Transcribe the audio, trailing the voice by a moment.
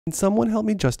Can someone help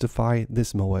me justify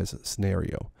this MOES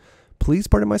scenario? Please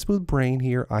pardon my smooth brain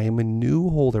here. I am a new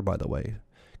holder, by the way.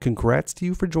 Congrats to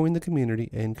you for joining the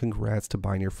community, and congrats to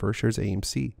buying your first shares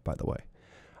AMC, by the way.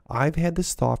 I've had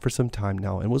this thought for some time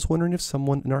now and was wondering if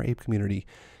someone in our ape community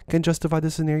can justify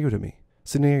this scenario to me.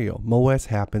 Scenario: MOES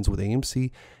happens with AMC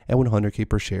at 100K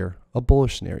per share, a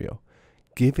bullish scenario.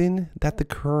 Given that the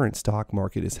current stock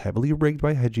market is heavily rigged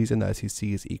by hedgies and the SEC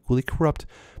is equally corrupt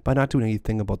by not doing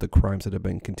anything about the crimes that have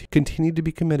been continued to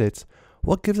be committed,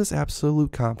 what gives us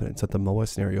absolute confidence that the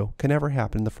MOES scenario can never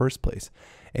happen in the first place,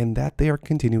 and that they are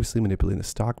continuously manipulating the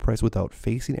stock price without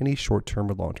facing any short-term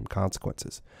or long-term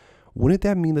consequences? Wouldn't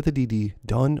that mean that the DD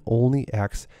done only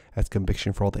acts as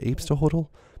conviction for all the apes to hodl,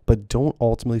 but don't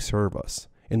ultimately serve us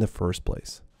in the first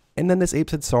place? And then this ape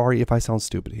said, sorry if I sound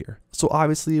stupid here. So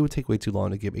obviously it would take way too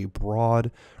long to give a broad,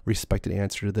 respected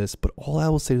answer to this, but all I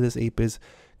will say to this ape is,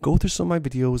 go through some of my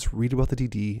videos, read about the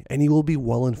DD, and you will be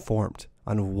well informed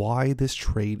on why this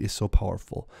trade is so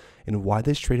powerful, and why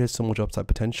this trade has so much upside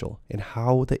potential, and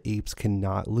how the apes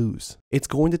cannot lose. It's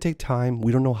going to take time.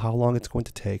 We don't know how long it's going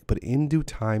to take, but in due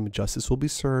time, justice will be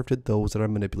served to those that are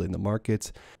manipulating the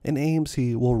markets, and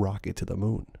AMC will rocket to the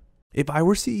moon. If I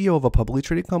were CEO of a publicly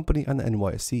traded company on the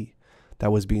NYSE that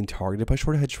was being targeted by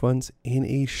short hedge funds in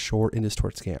a short and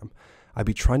distort scam, I'd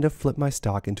be trying to flip my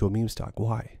stock into a meme stock.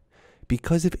 Why?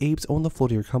 Because if apes own the flow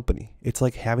to your company, it's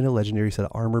like having a legendary set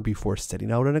of armor before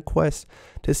setting out on a quest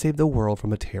to save the world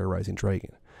from a terrorizing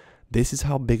dragon. This is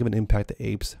how big of an impact the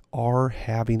apes are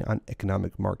having on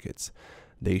economic markets.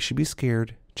 They should be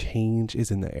scared. Change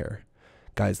is in the air.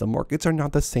 Guys, the markets are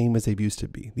not the same as they used to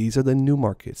be. These are the new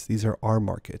markets. These are our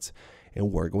markets. And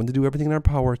we're going to do everything in our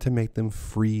power to make them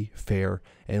free, fair,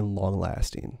 and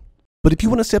long-lasting. But if you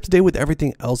want to stay up to date with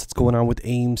everything else that's going on with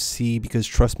AMC, because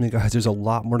trust me guys, there's a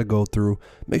lot more to go through,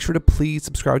 make sure to please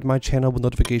subscribe to my channel with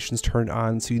notifications turned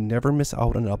on so you never miss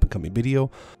out on an up-and-coming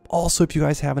video. Also, if you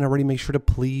guys haven't already, make sure to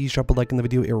please drop a like in the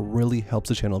video. It really helps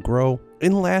the channel grow.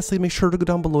 And lastly, make sure to go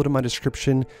down below to my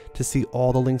description to see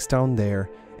all the links down there.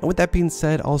 And with that being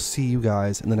said, I'll see you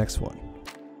guys in the next one.